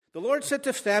The Lord said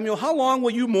to Samuel, "How long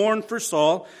will you mourn for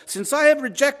Saul, since I have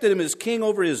rejected him as king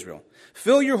over Israel?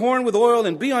 Fill your horn with oil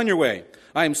and be on your way.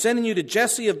 I am sending you to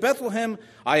Jesse of Bethlehem.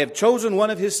 I have chosen one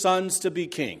of his sons to be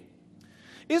king."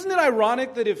 Isn't it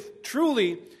ironic that if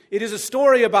truly it is a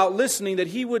story about listening, that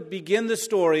he would begin the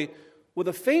story with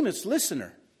a famous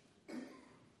listener?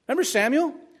 Remember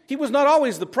Samuel? He was not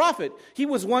always the prophet. He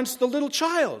was once the little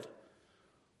child.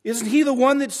 Isn't he the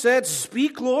one that said,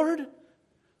 "Speak, Lord,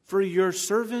 for your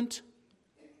servant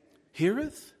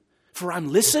heareth, for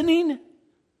I'm listening"?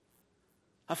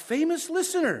 A famous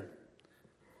listener.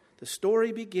 The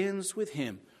story begins with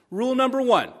him. Rule number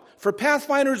one, for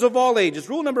Pathfinders of all ages,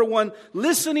 rule number one,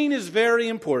 listening is very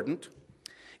important.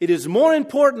 It is more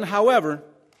important, however,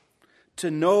 to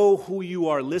know who you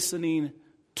are listening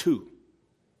to.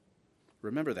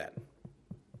 Remember that.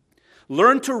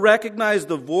 Learn to recognize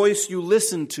the voice you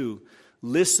listen to.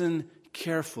 Listen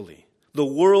carefully. The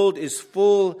world is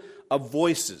full of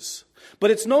voices. But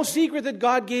it's no secret that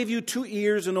God gave you 2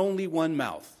 ears and only 1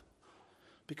 mouth.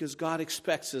 Because God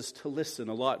expects us to listen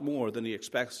a lot more than He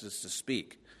expects us to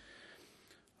speak.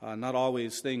 Not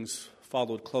always things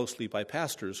followed closely by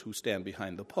pastors who stand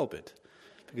behind the pulpit.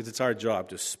 Because it's our job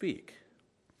to speak.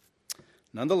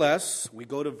 Nonetheless, we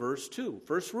go to verse 2.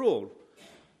 First rule,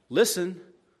 listen,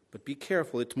 but be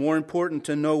careful. It's more important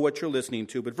to know what you're listening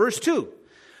to. But verse 2,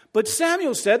 but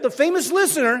Samuel said, the famous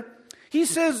listener, he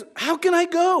says, "How can I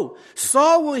go?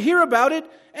 Saul will hear about it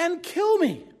and kill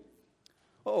me."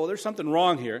 Oh, there's something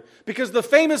wrong here. Because the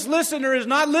famous listener is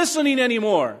not listening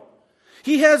anymore.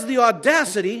 He has the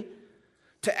audacity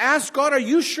to ask God, "Are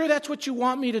you sure that's what you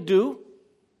want me to do?"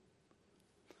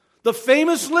 The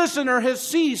famous listener has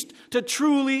ceased to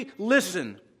truly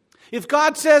listen. If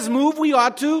God says move, we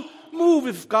ought to move.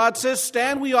 If God says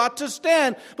stand, we ought to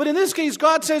stand. But in this case,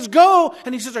 God says go,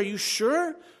 and he says, "Are you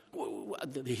sure?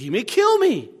 He may kill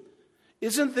me."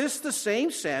 Isn't this the same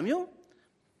Samuel?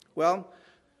 Well,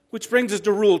 which brings us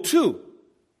to rule 2.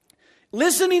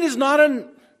 Listening is not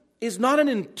an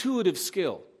intuitive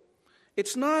skill.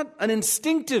 It's not an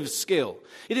instinctive skill.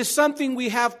 It is something we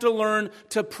have to learn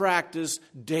to practice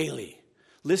daily.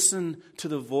 Listen to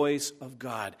the voice of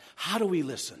God. How do we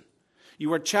listen?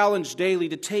 You are challenged daily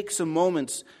to take some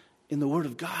moments in the Word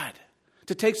of God,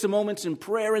 to take some moments in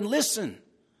prayer and listen.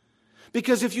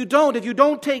 Because if you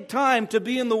don't take time to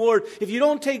be in the Word, if you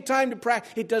don't take time to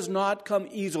practice, it does not come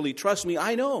easily. Trust me,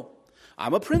 I know.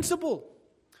 I'm a principal.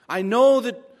 I know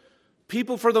that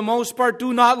people, for the most part,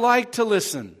 do not like to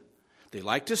listen. They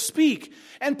like to speak.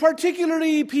 And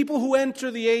particularly people who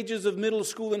enter the ages of middle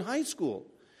school and high school.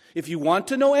 If you want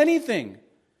to know anything,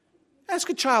 ask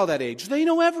a child that age. They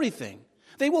know everything.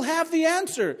 They will have the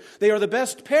answer. They are the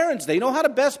best parents. They know how to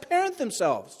best parent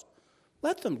themselves.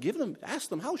 Let them, ask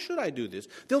them, "How should I do this?"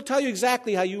 They'll tell you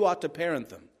exactly how you ought to parent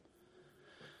them.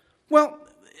 Well,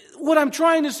 what I'm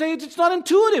trying to say is it's not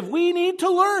intuitive. We need to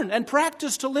learn and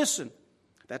practice to listen.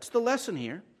 That's the lesson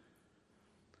here.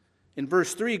 In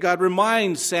verse 3, God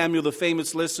reminds Samuel, the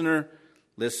famous listener,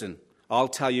 "Listen, I'll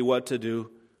tell you what to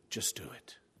do. Just do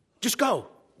it. Just go.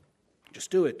 Just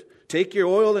do it. Take your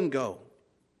oil and go."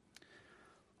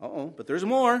 But there's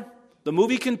more. The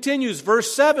movie continues.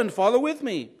 Verse 7, follow with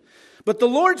me. But the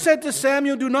Lord said to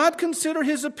Samuel, "Do not consider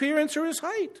his appearance or his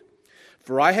height,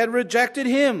 for I had rejected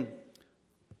him.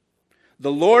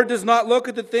 The Lord does not look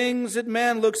at the things that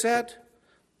man looks at.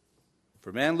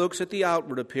 For man looks at the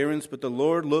outward appearance, but the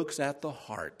Lord looks at the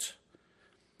heart."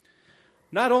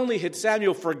 Not only had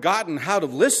Samuel forgotten how to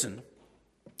listen,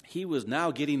 he was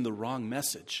now getting the wrong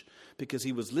message because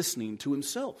he was listening to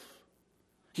himself.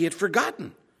 He had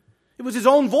forgotten. It was his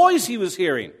own voice he was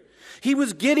hearing. He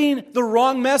was getting the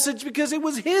wrong message because it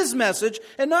was his message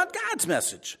and not God's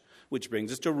message. Which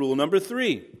brings us to rule number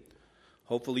 3.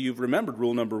 Hopefully you've remembered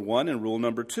rule number 1 and rule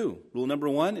number 2. Rule number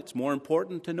 1, it's more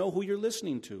important to know who you're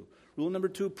listening to. Rule number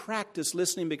 2, practice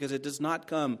listening because it does not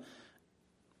come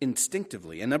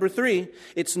instinctively. And number 3,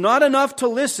 it's not enough to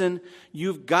listen.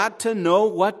 You've got to know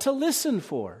what to listen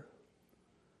for.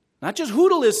 Not just who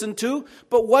to listen to,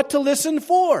 but what to listen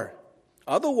for.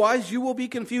 Otherwise, you will be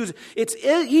confused. It's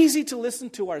easy to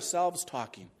listen to ourselves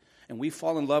talking, and we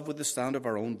fall in love with the sound of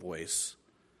our own voice.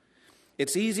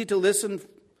 It's easy to listen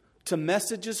to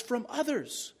messages from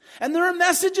others, and there are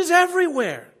messages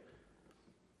everywhere.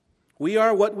 We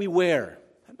are what we wear.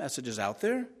 That message is out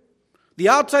there. The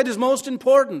outside is most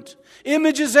important.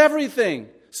 Image is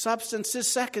everything. Substance is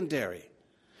secondary.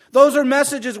 Those are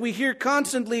messages we hear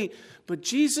constantly, but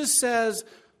Jesus says,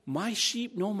 "My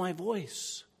sheep know my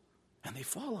voice, and they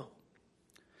follow."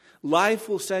 Life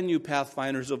will send you,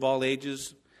 Pathfinders of all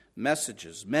ages,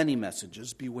 messages, many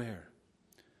messages. Beware.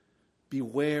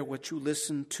 Beware what you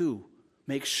listen to.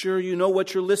 Make sure you know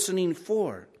what you're listening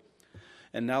for.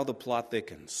 And now the plot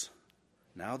thickens.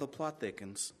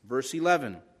 Verse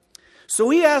 11. So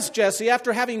he asked Jesse,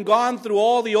 after having gone through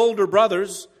all the older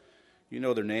brothers, you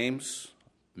know their names,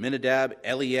 Aminadab,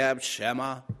 Eliab,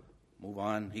 Shema, move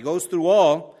on. He goes through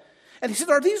all, and he said,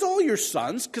 are these all your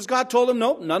sons? Because God told him,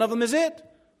 nope, none of them is it.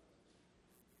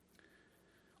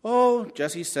 Oh,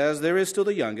 Jesse says, there is still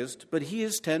the youngest, but he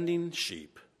is tending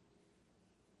sheep.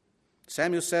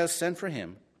 Samuel says, send for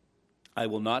him. I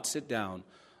will not sit down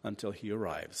until he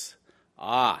arrives.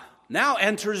 Now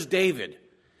enters David.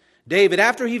 David,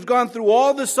 after he's gone through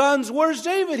all the sons, where's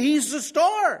David? He's the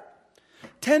star,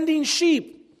 tending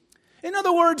sheep. In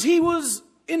other words, he was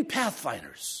in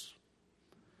Pathfinders.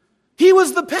 He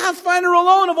was the Pathfinder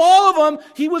alone of all of them.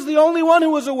 He was the only one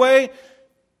who was away.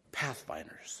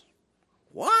 Pathfinders.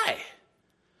 Why?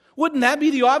 Wouldn't that be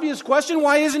the obvious question?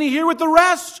 Why isn't he here with the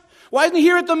rest? Why isn't he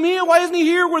here at the meal? Why isn't he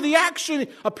here where the action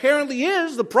apparently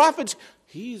is? The prophets,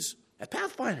 he's at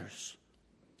Pathfinders.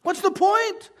 What's the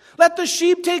point? Let the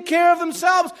sheep take care of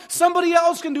themselves. Somebody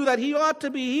else can do that. He ought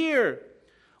to be here.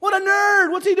 What a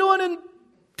nerd. What's he doing in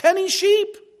tending sheep?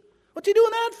 What's he doing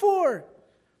that for?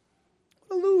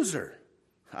 What a loser.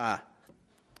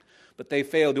 But they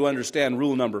failed to understand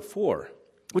rule number 4,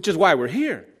 which is why we're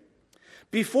here.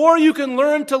 Before you can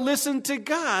learn to listen to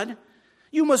God,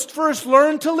 you must first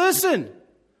learn to listen.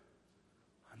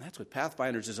 And that's what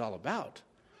Pathfinders is all about.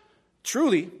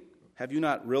 Truly, have you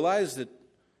not realized that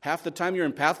half the time you're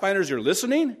in Pathfinders, you're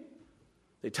listening?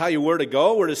 They tell you where to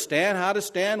go, where to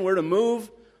stand, where to move,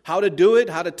 how to do it,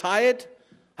 how to tie it,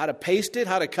 how to paste it,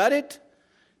 how to cut it.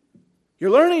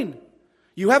 You're learning.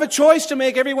 You have a choice to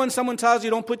make every time someone tells you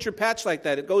don't put your patch like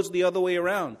that. It goes the other way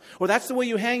around. Or that's the way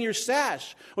you hang your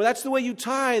sash. Or that's the way you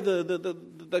tie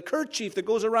the kerchief that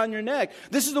goes around your neck.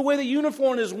 This is the way the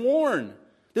uniform is worn.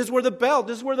 This is where the belt,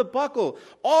 this is where the buckle.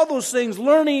 All those things,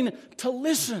 learning to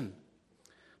listen.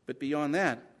 But beyond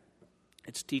that,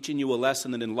 it's teaching you a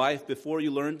lesson that in life, before you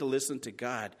learn to listen to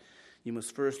God, you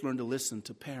must first learn to listen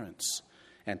to parents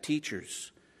and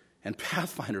teachers and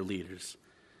Pathfinder leaders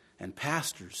and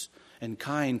pastors and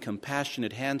kind,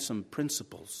 compassionate, handsome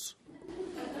principals.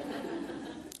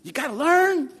 You got to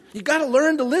learn. You got to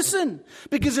learn to listen.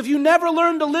 Because if you never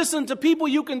learn to listen to people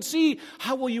you can see,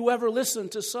 how will you ever listen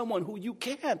to someone who you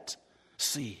can't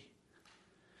see?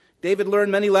 David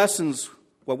learned many lessons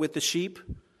with the sheep.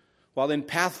 While in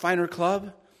Pathfinder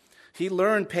Club, he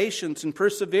learned patience and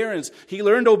perseverance. He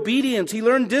learned obedience. He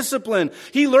learned discipline.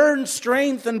 He learned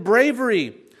strength and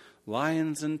bravery.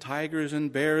 Lions and tigers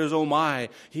and bears, oh my.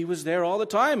 He was there all the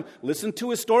time. Listen to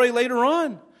his story later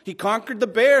on. He conquered the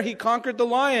bear. He conquered the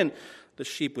lion. The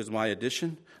sheep was my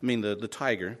addition. The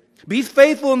tiger. Be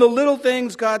faithful in the little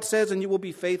things, God says, and you will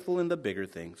be faithful in the bigger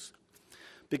things.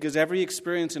 Because every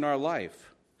experience in our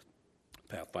life,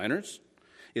 Pathfinders,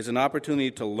 is an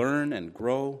opportunity to learn and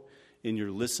grow in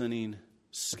your listening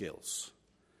skills.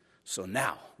 So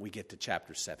now we get to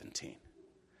chapter 17.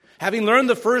 Having learned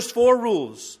the first 4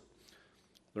 rules,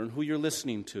 learn who you're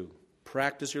listening to,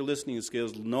 practice your listening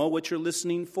skills, know what you're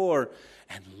listening for,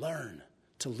 and learn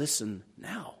to listen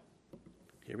now.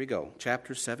 Here we go,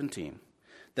 chapter 17.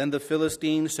 Then the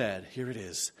Philistine said, here it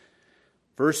is,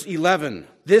 verse 11,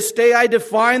 this day I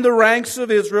define the ranks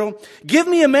of Israel. Give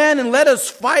me a man and let us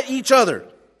fight each other.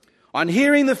 On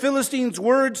hearing the Philistines'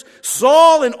 words,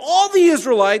 Saul and all the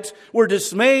Israelites were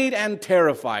dismayed and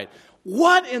terrified.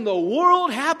 What in the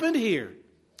world happened here?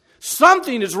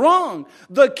 Something is wrong.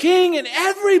 The king and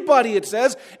everybody, it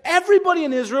says, everybody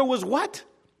in Israel was what?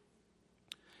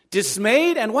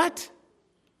 Dismayed and what?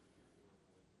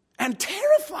 And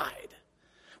terrified.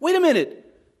 Wait a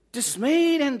minute.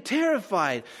 Dismayed and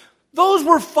terrified. Those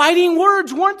were fighting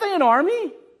words, weren't they, an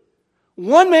army?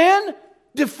 One man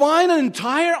define an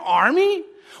entire army?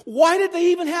 Why did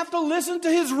they even have to listen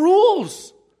to his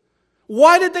rules?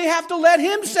 Why did they have to let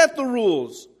him set the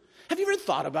rules? Have you ever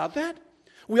thought about that?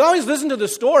 We always listen to the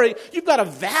story. You've got a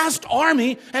vast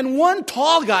army, and one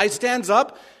tall guy stands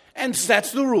up and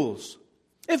sets the rules.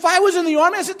 If I was in the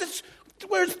army, I said,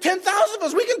 where's 10,000 of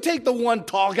us? We can take the one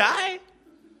tall guy.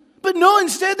 But no,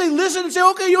 instead they listen and say,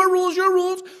 okay, your rules, your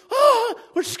rules. Oh,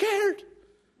 we're scared.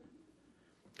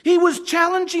 He was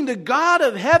challenging the God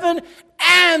of heaven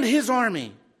and his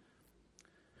army.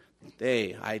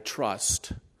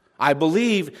 I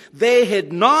believe they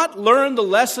had not learned the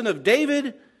lesson of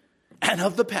David and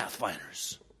of the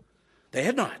Pathfinders. They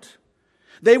had not.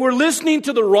 They were listening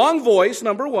to the wrong voice,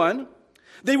 number 1.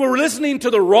 They were listening to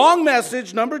the wrong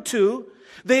message, number 2.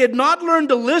 They had not learned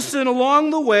to listen along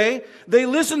the way. They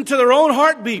listened to their own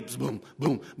heartbeats. Boom,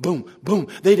 boom, boom, boom.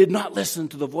 They did not listen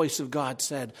to the voice of God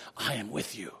said, I am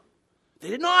with you. They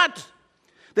did not.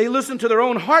 They listened to their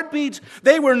own heartbeats.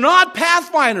 They were not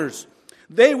pathfinders.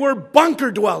 They were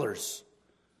bunker dwellers.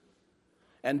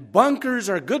 And bunkers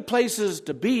are good places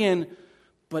to be in,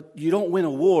 but you don't win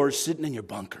a war sitting in your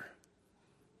bunker.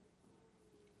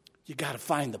 You got to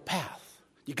find the path.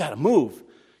 You got to move.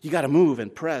 You got to move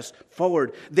and press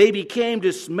forward. They became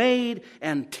dismayed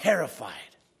and terrified.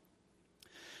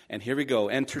 And here we go.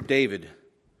 Enter David.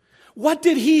 What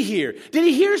did he hear? Did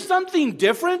he hear something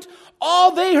different?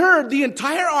 All they heard, the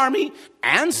entire army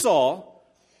and Saul,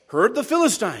 heard the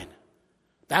Philistine.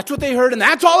 That's what they heard, and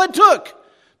that's all it took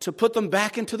to put them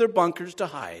back into their bunkers to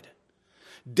hide.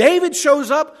 David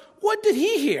shows up. What did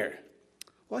he hear?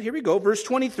 Well, here we go. Verse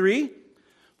 23.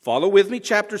 Follow with me,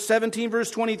 chapter 17, verse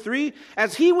 23.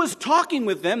 As he was talking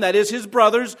with them, that is his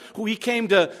brothers, who he came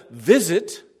to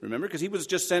visit, remember, because he was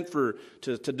just sent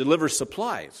to deliver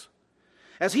supplies.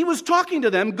 As he was talking to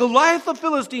them, Goliath the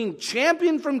Philistine,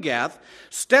 champion from Gath,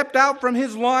 stepped out from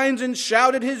his lines and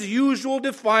shouted his usual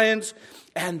defiance.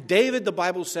 And David, the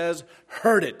Bible says,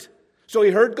 heard it. So he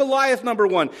heard Goliath, number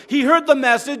one. He heard the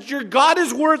message, your God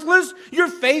is worthless, your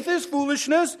faith is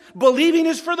foolishness, believing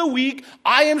is for the weak,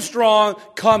 I am strong,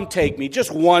 come take me.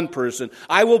 Just one person.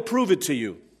 I will prove it to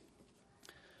you.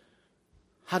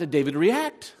 How did David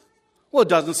react? Well, it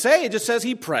doesn't say. It just says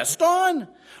he pressed on.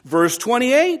 Verse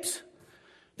 28.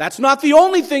 That's not the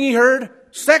only thing he heard.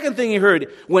 Second thing he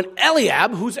heard, when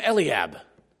Eliab, who's Eliab?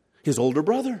 His older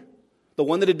brother. The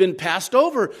one that had been passed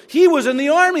over. He was in the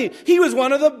army. He was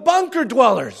one of the bunker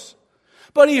dwellers.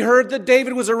 But he heard that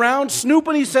David was around.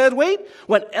 Snooping, he said, wait,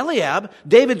 when Eliab,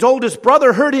 David's oldest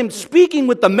brother, heard him speaking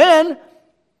with the men,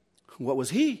 what was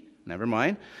he? Never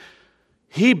mind.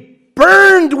 He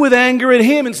burned with anger at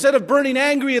him. Instead of burning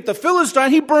angry at the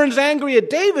Philistine, he burns angry at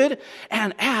David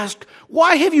and asked,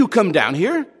 why have you come down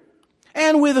here?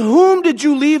 And with whom did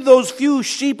you leave those few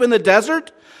sheep in the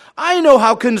desert? I know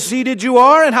how conceited you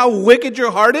are and how wicked your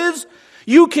heart is.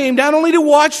 You came down only to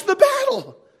watch the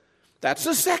battle. That's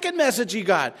the second message he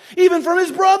got, even from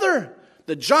his brother.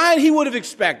 The giant he would have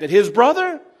expected. His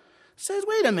brother says,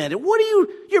 wait a minute,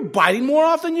 you're biting more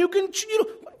off than you can,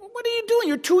 what are you doing?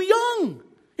 You're too young.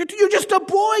 You're just a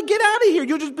boy. Get out of here.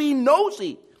 You're just being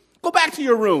nosy. Go back to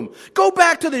your room. Go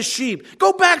back to the sheep.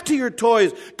 Go back to your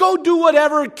toys. Go do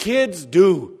whatever kids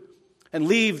do. And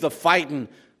leave the fighting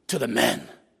to the men.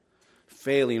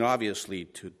 Failing, obviously,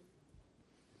 to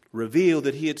reveal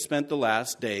that he had spent the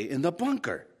last day in the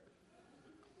bunker.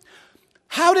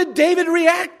 How did David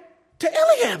react to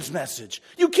Eliab's message?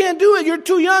 You can't do it. You're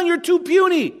too young. You're too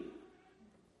puny.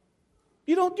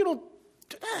 Go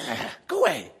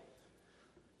away.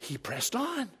 He pressed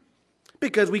on.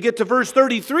 Because we get to verse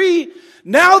 33,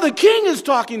 now the king is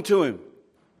talking to him.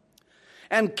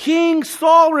 And King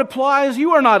Saul replies,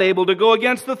 you are not able to go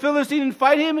against the Philistine and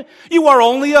fight him. You are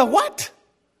only a what?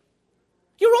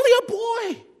 You're only a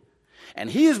boy. And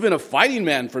he has been a fighting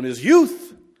man from his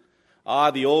youth.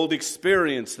 The old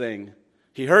experience thing.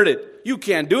 He heard it. You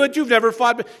can't do it. You've never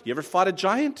fought. You ever fought a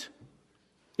giant?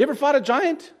 You ever fought a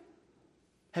giant?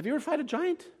 Have you ever fought a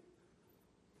giant?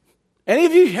 Any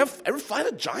of you have ever fought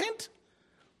a giant?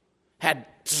 Had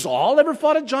Saul ever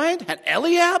fought a giant? Had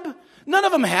Eliab? None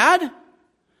of them had.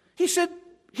 He said,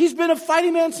 he's been a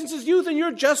fighting man since his youth, and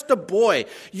you're just a boy.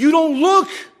 You don't look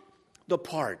the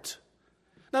part.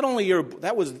 Not only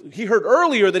he heard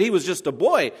earlier that he was just a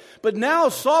boy, but now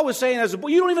Saul was saying as a boy,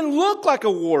 you don't even look like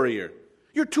a warrior.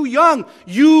 You're too young.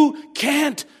 You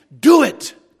can't do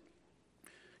it.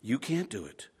 You can't do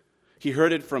it. He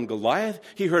heard it from Goliath.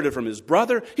 He heard it from his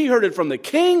brother. He heard it from the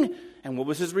king. And what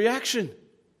was his reaction?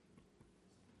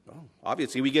 Well,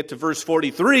 obviously, we get to verse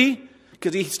 43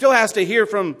 because he still has to hear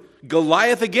from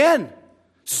Goliath again.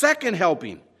 Second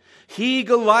helping. He,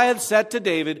 Goliath, said to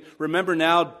David, remember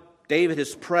now, David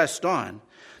has pressed on.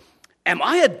 Am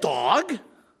I a dog?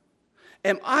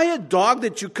 Am I a dog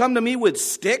that you come to me with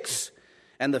sticks?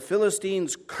 And the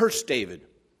Philistines cursed David.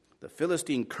 The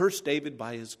Philistine cursed David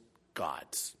by his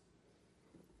gods.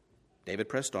 David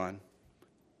pressed on.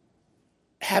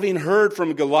 Having heard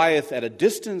from Goliath at a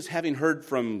distance, having heard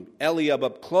from Eliab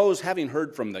up close, having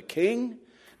heard from the king,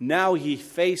 now he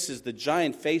faces the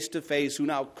giant face to face who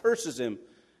now curses him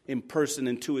in person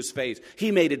and to his face.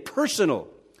 He made it personal.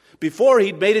 Before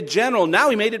he'd made it general, now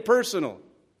he made it personal.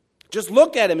 Just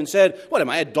looked at him and said, what, am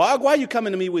I a dog? Why are you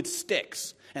coming to me with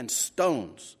sticks and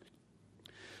stones?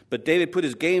 But David put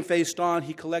his game face on.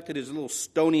 He collected his little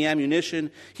stony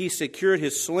ammunition. He secured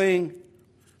his sling.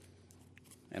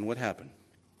 And what happened?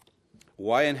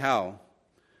 Why and how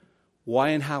Why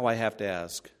and how, I have to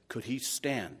ask, could he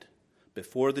stand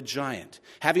before the giant,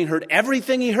 having heard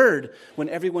everything he heard when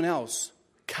everyone else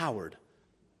cowered?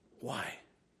 Why?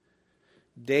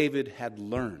 David had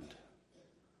learned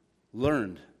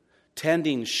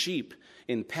tending sheep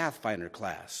in Pathfinder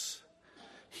class.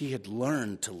 He had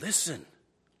learned to listen.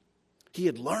 He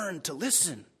had learned to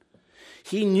listen.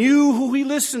 He knew who he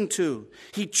listened to.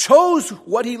 He chose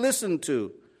what he listened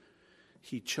to.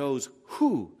 He chose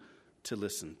who to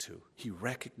listen to. He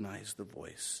recognized the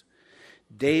voice.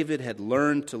 David had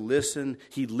learned to listen.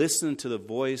 He listened to the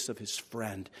voice of his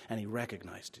friend, and he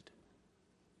recognized it.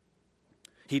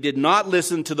 He did not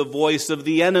listen to the voice of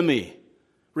the enemy,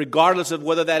 regardless of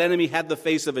whether that enemy had the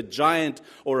face of a giant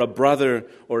or a brother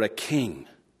or a king.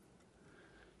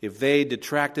 If they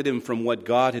detracted him from what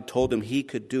God had told him he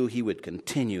could do, he would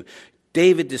continue.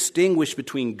 David distinguished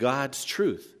between God's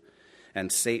truth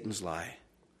and Satan's lie.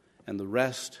 And the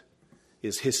rest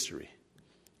is history,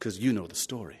 because you know the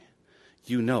story.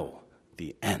 You know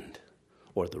the end,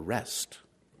 or the rest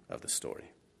of the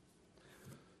story.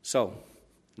 So,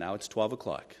 now it's 12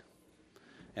 o'clock,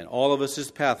 and all of us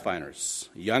as Pathfinders,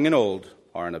 young and old,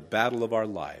 are in a battle of our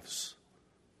lives.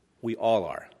 We all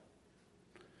are.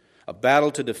 A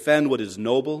battle to defend what is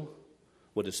noble,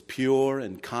 what is pure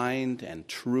and kind and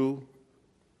true.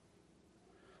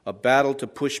 A battle to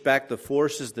push back the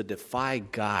forces that defy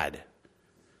God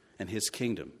and his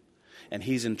kingdom. And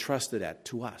he's entrusted that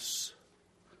to us.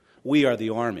 We are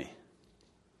the army.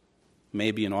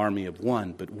 Maybe an army of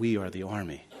one, but we are the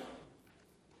army.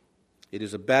 It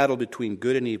is a battle between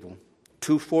good and evil.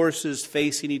 Two forces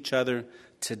facing each other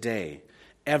today,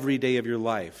 every day of your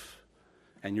life.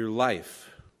 And your life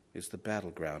is the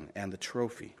battleground and the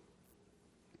trophy.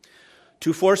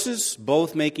 Two forces,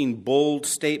 both making bold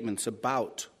statements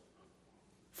about,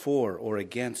 for, or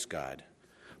against God.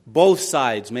 Both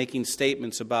sides making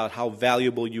statements about how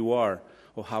valuable you are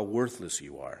or how worthless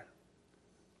you are.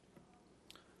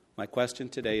 My question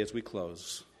today as we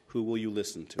close, who will you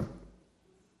listen to? Who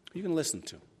are you going to listen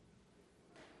to?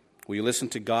 Will you listen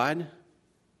to God?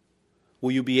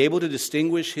 Will you be able to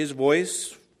distinguish his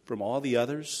voice from all the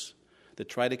others that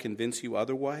try to convince you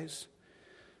otherwise?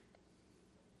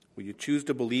 Will you choose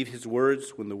to believe his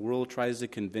words when the world tries to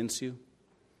convince you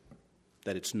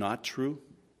that it's not true,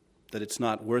 that it's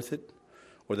not worth it,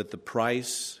 or that the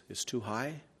price is too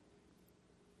high?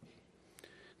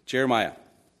 Jeremiah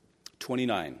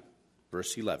 29,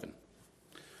 verse 11.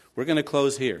 We're going to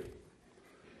close here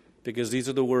because these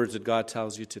are the words that God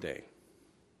tells you today.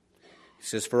 He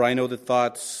says, "For I know the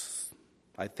thoughts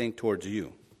I think towards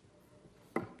you."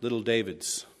 Little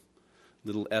David's,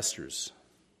 little Esther's.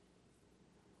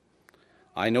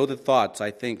 "I know the thoughts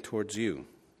I think towards you,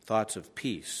 thoughts of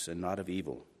peace and not of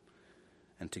evil,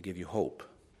 and to give you hope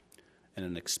and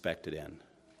an expected end."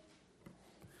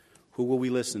 Who will we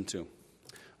listen to?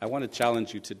 I want to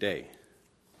challenge you today,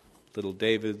 little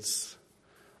Davids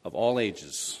of all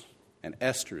ages and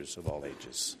Esther's of all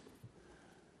ages,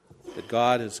 that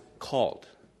God has called.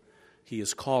 He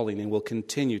is calling and will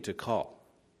continue to call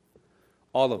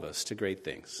all of us to great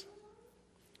things.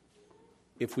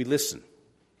 If we listen,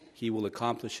 he will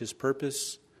accomplish his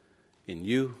purpose in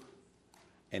you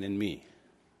and in me.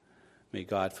 May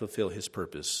God fulfill his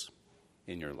purpose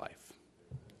in your life.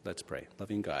 Let's pray.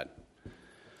 Loving God,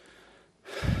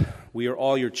 we are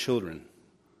all your children,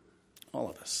 all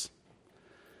of us.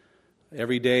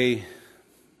 Every day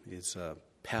is a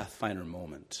Pathfinder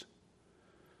moment.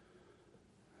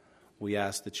 We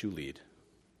ask that you lead.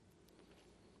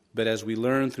 But as we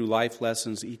learn through life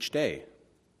lessons each day,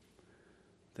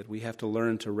 that we have to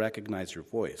learn to recognize your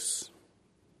voice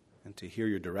and to hear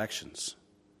your directions.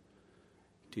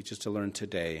 Teach us to learn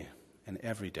today and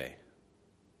every day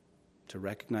to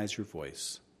recognize your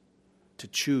voice, to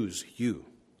choose you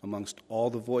amongst all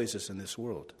the voices in this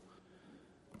world,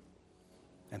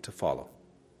 and to follow.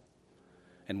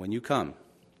 And when you come,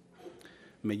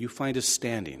 may you find us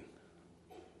standing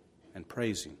and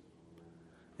praising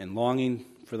and longing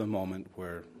for the moment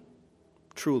where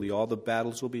truly all the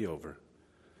battles will be over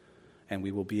and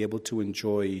we will be able to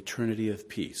enjoy eternity of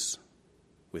peace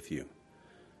with you,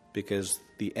 because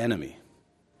the enemy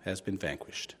has been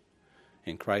vanquished.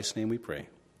 In Christ's name we pray.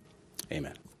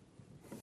 Amen.